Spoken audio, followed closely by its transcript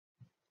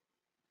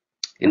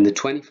In the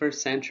 21st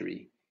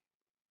century,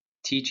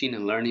 teaching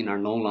and learning are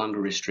no longer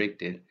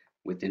restricted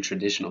within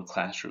traditional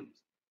classrooms,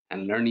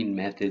 and learning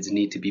methods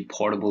need to be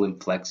portable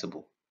and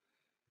flexible.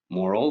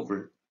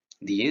 Moreover,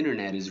 the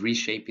internet is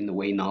reshaping the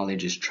way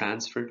knowledge is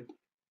transferred,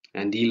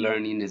 and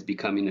e-learning is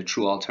becoming a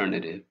true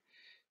alternative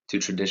to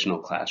traditional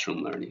classroom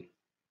learning.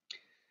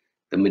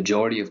 The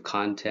majority of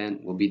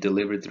content will be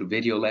delivered through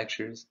video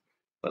lectures,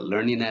 but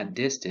learning at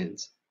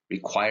distance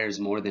requires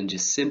more than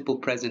just simple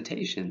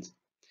presentations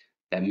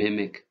that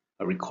mimic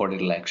a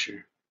recorded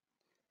lecture.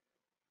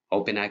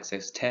 Open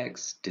access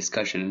text,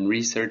 discussion and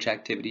research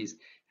activities,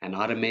 and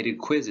automated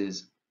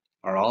quizzes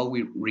are all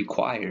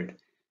required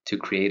to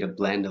create a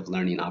blend of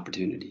learning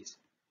opportunities.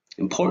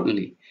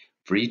 Importantly,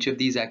 for each of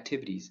these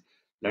activities,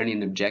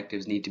 learning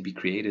objectives need to be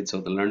created so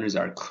the learners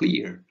are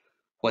clear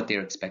what they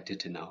are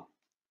expected to know.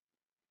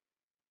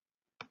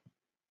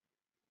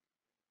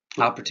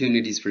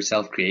 Opportunities for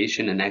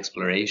self-creation and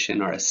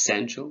exploration are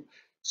essential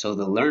so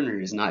the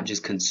learner is not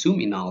just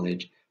consuming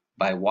knowledge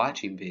by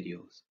watching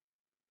videos.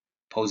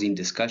 Posing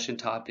discussion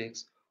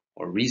topics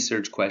or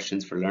research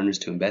questions for learners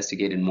to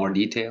investigate in more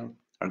detail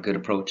are good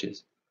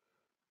approaches.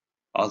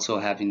 Also,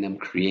 having them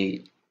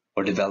create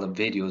or develop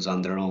videos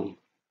on their own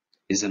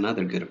is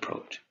another good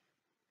approach,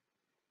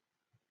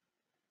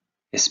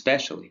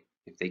 especially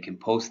if they can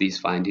post these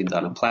findings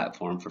on a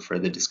platform for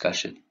further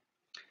discussion.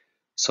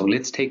 So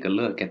let's take a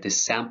look at this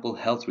sample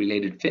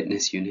health-related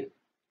fitness unit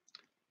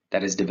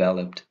that is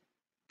developed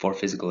for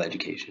physical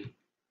education.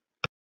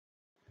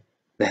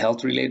 The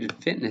health-related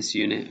fitness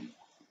unit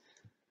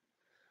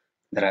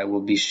that I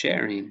will be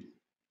sharing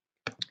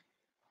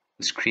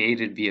was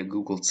created via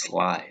Google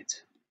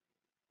Slides.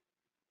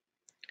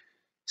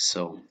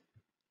 So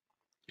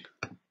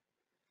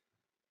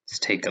let's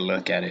take a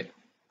look at it.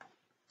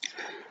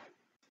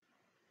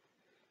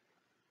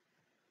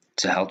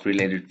 It's a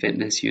health-related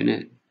fitness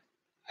unit.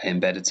 I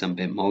embedded some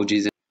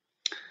Bitmojis.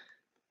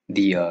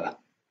 The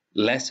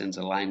lessons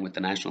align with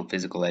the National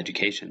Physical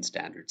Education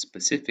Standards,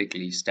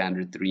 specifically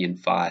Standard 3 and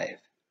 5.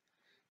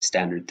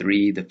 Standard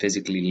 3, the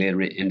physically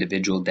literate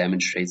individual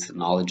demonstrates the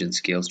knowledge and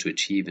skills to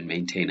achieve and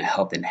maintain a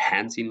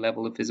health-enhancing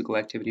level of physical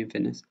activity and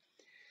fitness.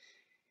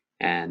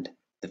 And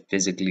the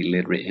physically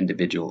literate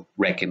individual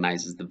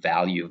recognizes the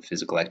value of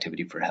physical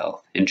activity for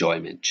health,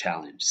 enjoyment,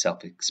 challenge,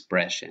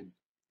 self-expression,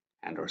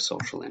 and/or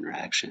social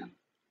interaction.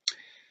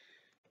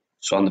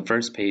 So on the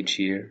first page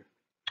here,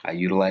 I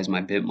utilized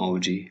my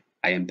Bitmoji.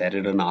 I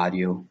embedded an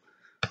audio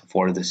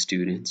for the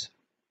students,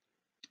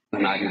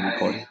 an audio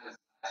recording.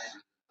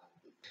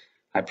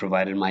 I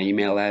provided my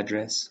email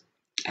address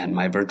and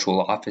my virtual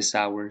office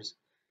hours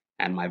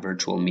and my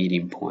virtual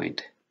meeting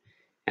point,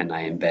 and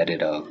I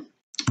embedded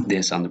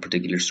this on the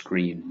particular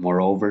screen.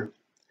 Moreover,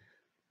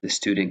 the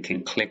student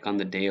can click on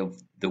the day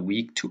of the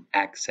week to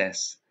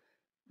access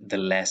the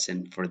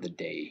lesson for the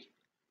day,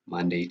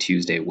 Monday,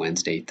 Tuesday,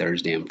 Wednesday,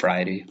 Thursday, and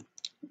Friday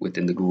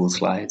within the Google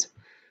Slides.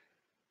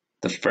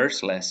 The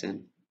first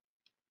lesson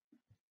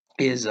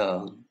is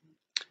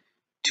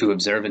to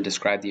observe and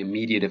describe the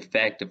immediate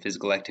effect of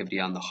physical activity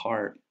on the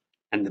heart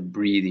and the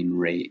breathing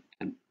rate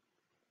and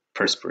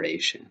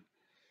perspiration.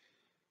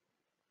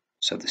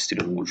 So the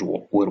student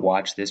would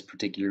watch this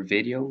particular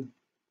video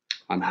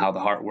on how the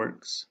heart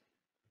works,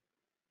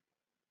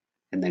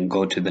 and then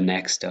go to the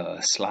next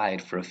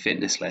slide for a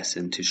fitness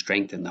lesson to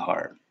strengthen the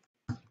heart.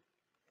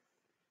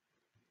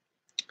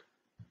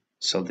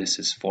 So this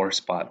is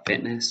 4-spot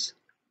fitness,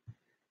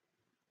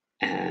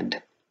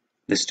 and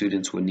the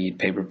students would need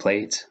paper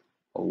plates,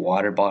 a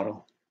water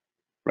bottle,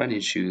 running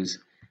shoes,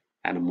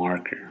 and a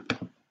marker.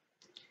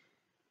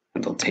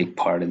 And they'll take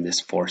part in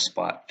this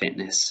 4-spot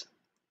fitness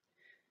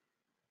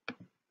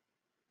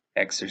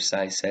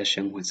exercise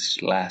session,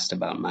 which lasts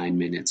about 9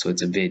 minutes. So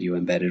it's a video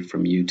embedded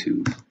from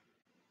YouTube.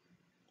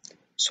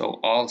 So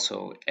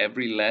also,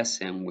 every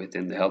lesson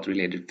within the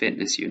health-related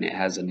fitness unit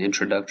has an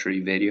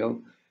introductory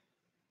video,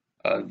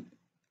 a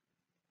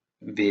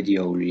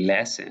video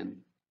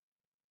lesson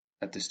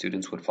that the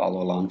students would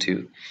follow along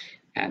to,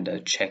 and a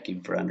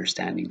checking for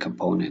understanding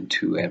component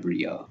to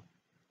every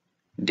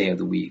day of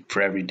the week,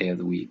 for every day of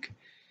the week.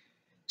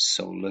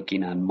 So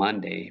looking on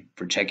Monday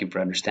for checking for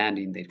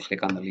understanding, they'd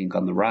click on the link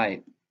on the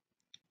right,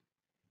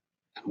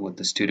 and what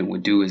the student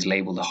would do is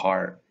label the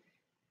heart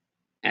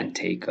and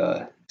take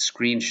a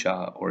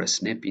screenshot or a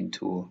snipping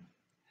tool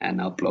and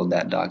upload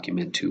that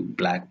document to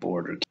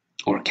Blackboard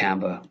or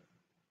Canva,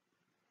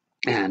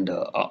 and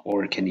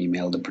or can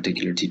email the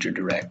particular teacher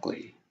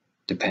directly,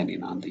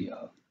 depending on the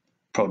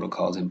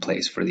protocols in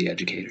place for the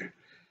educator.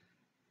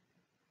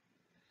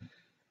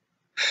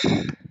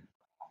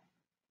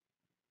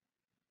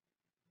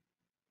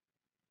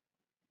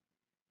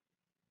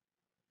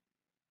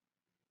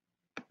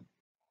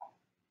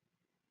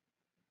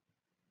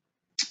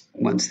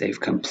 Once they've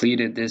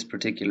completed this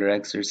particular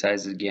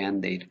exercise,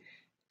 again, they'd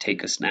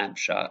take a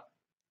snapshot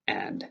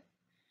and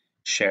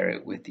share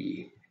it with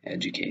the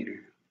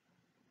educator.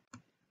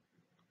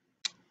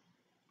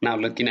 Now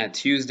looking at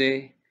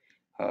Tuesday,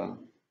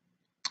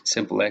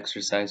 simple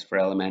exercise for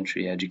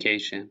elementary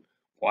education.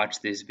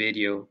 Watch this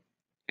video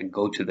and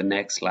go to the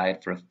next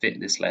slide for a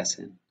fitness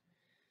lesson,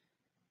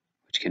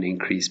 which can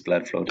increase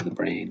blood flow to the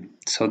brain.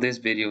 So this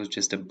video is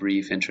just a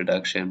brief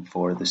introduction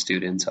for the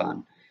students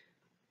on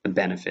the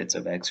benefits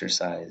of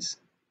exercise,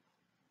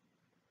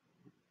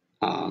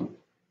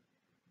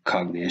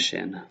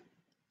 cognition.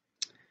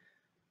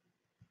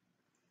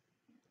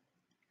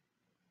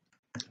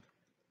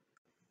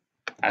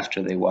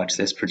 After they watch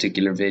this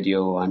particular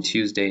video on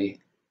Tuesday,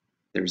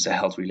 there's a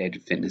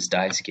health-related fitness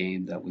dice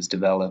game that was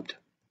developed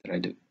that I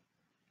do,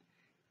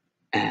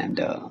 and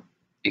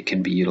it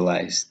can be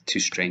utilized to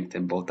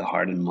strengthen both the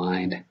heart and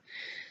mind.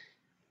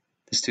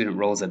 The student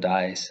rolls a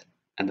dice,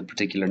 and the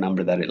particular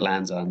number that it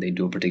lands on, they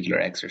do a particular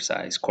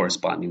exercise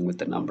corresponding with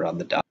the number on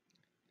the die.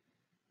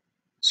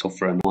 So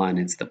for a 1,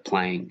 it's the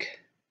plank.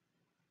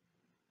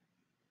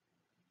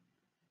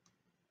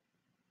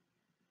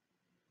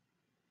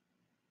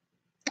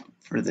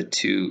 For the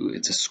 2,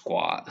 it's a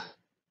squat.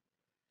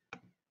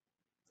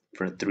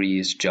 For 3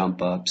 is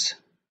jump ups.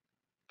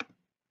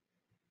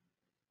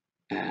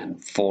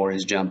 And 4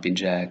 is jumping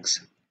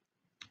jacks.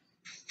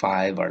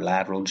 5 are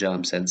lateral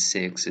jumps, and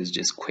 6 is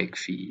just quick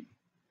feet.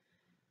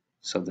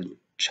 So the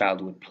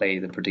child would play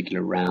the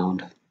particular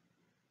round.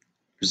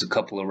 There's a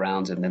couple of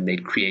rounds, and then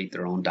they'd create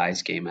their own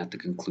dice game at the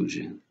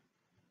conclusion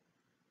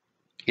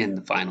in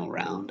the final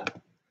round.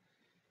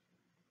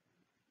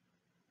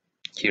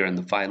 Here in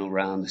the final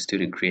round, the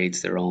student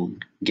creates their own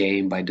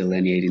game by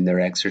delineating their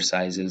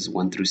exercises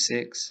 1 through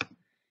 6,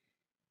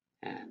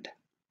 and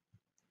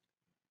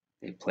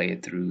they play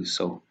it through.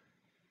 So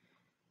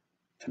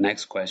the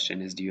next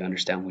question is, do you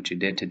understand what you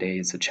did today?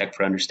 It's a check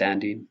for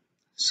understanding.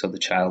 So the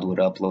child would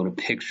upload a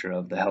picture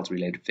of the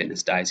health-related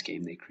fitness dice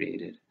game they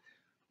created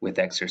with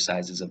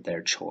exercises of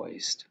their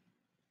choice,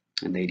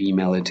 and they'd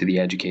email it to the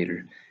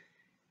educator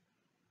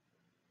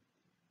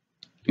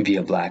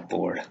via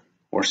Blackboard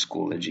or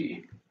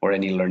Schoology or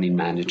any learning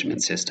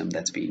management system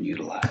that's being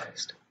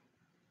utilized.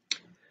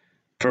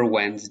 For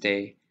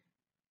Wednesday,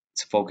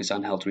 it's focused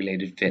on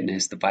health-related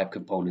fitness, the 5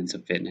 components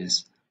of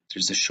fitness.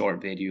 There's a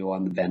short video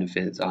on the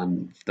benefits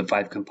on the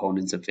 5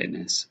 components of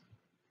fitness,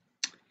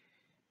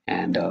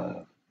 and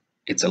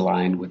it's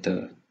aligned with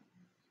the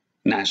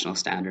national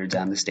standards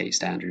and the state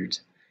standards.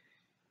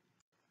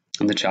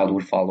 And the child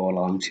would follow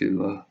along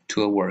to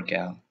a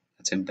workout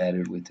that's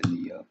embedded within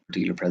the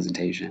particular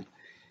presentation.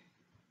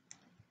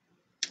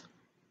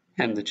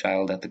 And the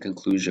child at the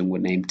conclusion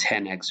would name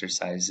 10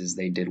 exercises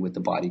they did with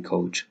the body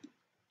coach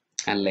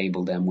and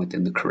label them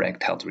within the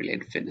correct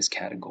health-related fitness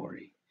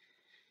category,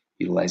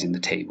 utilizing the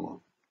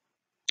table.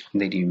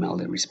 And they'd email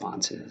the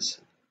responses.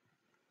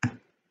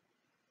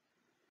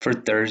 For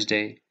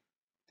Thursday,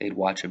 they'd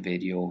watch a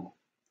video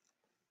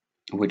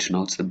which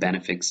notes the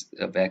benefits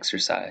of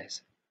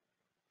exercise,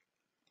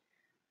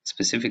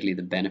 specifically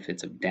the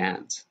benefits of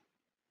dance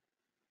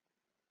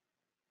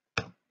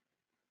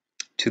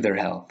to their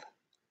health,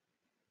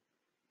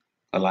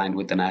 aligned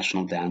with the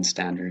national dance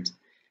standards.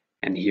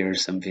 And here are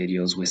some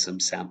videos with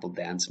some sample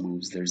dance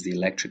moves. There's the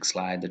electric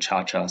slide, the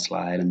cha-cha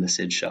slide, and the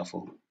Sid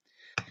shuffle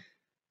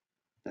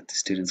that the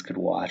students could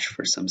watch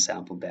for some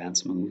sample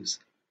dance moves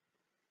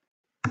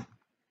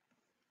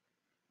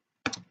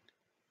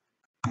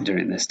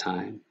during this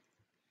time.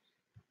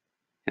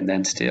 And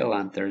then still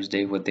on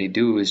Thursday, what they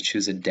do is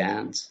choose a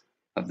dance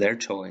of their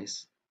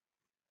choice,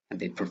 and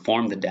they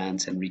perform the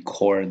dance and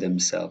record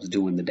themselves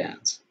doing the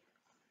dance.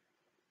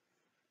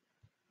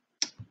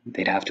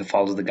 They'd have to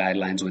follow the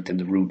guidelines within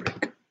the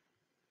rubric.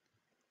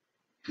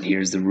 And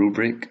here's the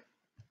rubric.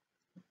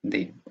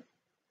 They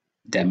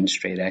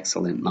demonstrate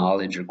excellent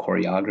knowledge or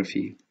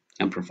choreography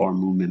and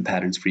perform movement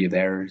patterns free of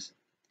errors.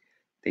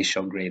 They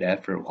show great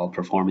effort while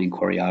performing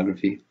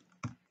choreography.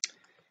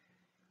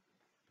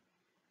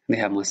 They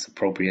have most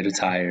appropriate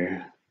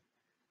attire,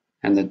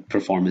 and the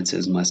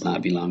performances must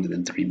not be longer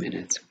than 3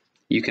 minutes.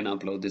 You can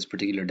upload this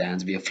particular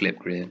dance via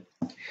Flipgrid.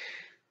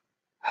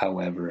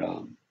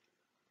 However,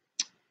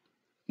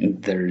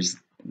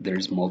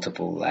 there's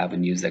multiple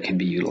avenues that can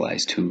be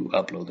utilized to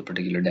upload the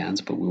particular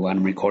dance, but we want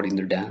them recording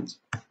their dance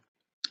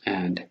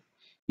and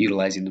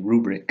utilizing the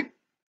rubric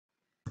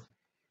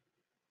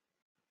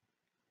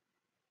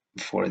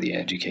for the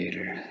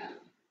educator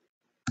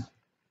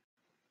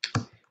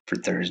for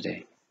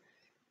Thursday.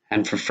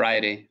 And for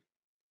Friday,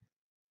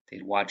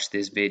 they'd watch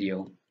this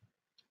video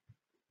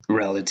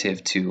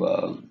relative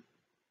to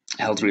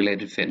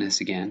health-related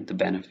fitness again, the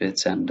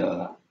benefits, and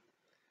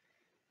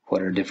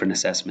what are different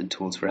assessment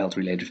tools for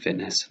health-related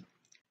fitness.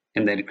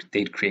 And then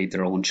they'd create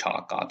their own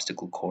chalk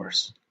obstacle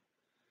course,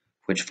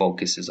 which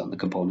focuses on the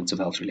components of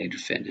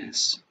health-related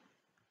fitness.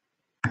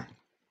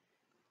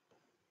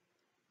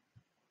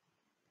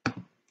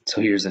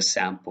 So here's a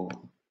sample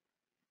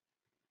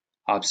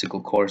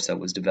obstacle course that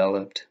was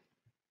developed.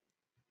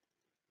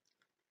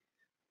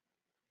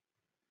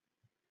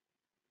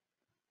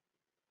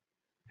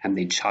 And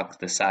they chalk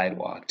the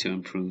sidewalk to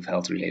improve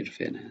health-related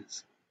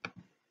fitness.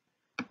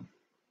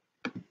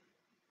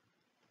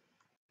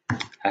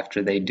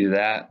 After they do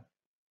that,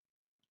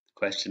 the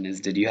question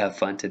is, did you have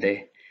fun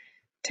today?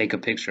 Take a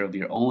picture of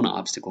your own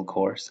obstacle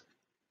course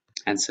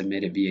and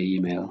submit it via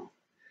email.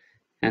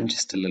 And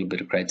just a little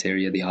bit of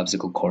criteria, the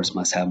obstacle course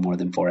must have more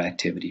than 4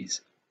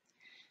 activities.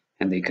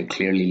 And they could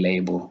clearly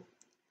label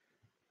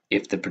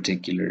if the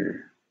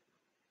particular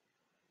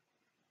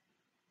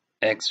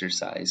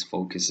exercise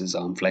focuses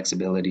on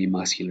flexibility,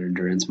 muscular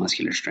endurance,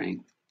 muscular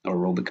strength, or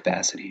aerobic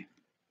capacity,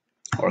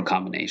 or a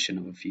combination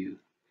of a few.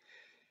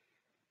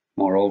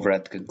 Moreover,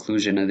 at the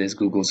conclusion of this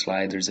Google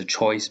slide, there's a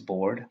choice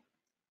board,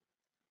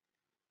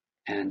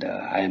 and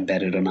I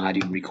embedded an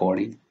audio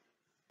recording.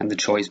 And the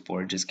choice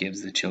board just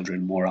gives the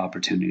children more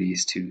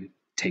opportunities to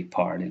take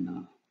part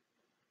in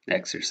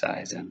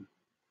exercise and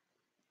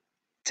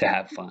to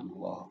have fun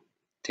while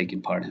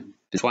taking part in.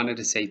 Just wanted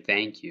to say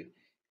thank you.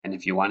 And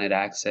if you wanted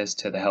access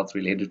to the health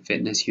related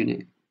fitness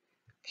unit,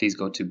 please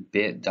go to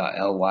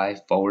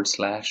bit.ly/,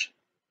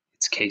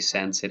 it's case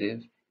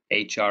sensitive,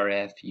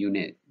 HRF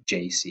unit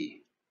JC.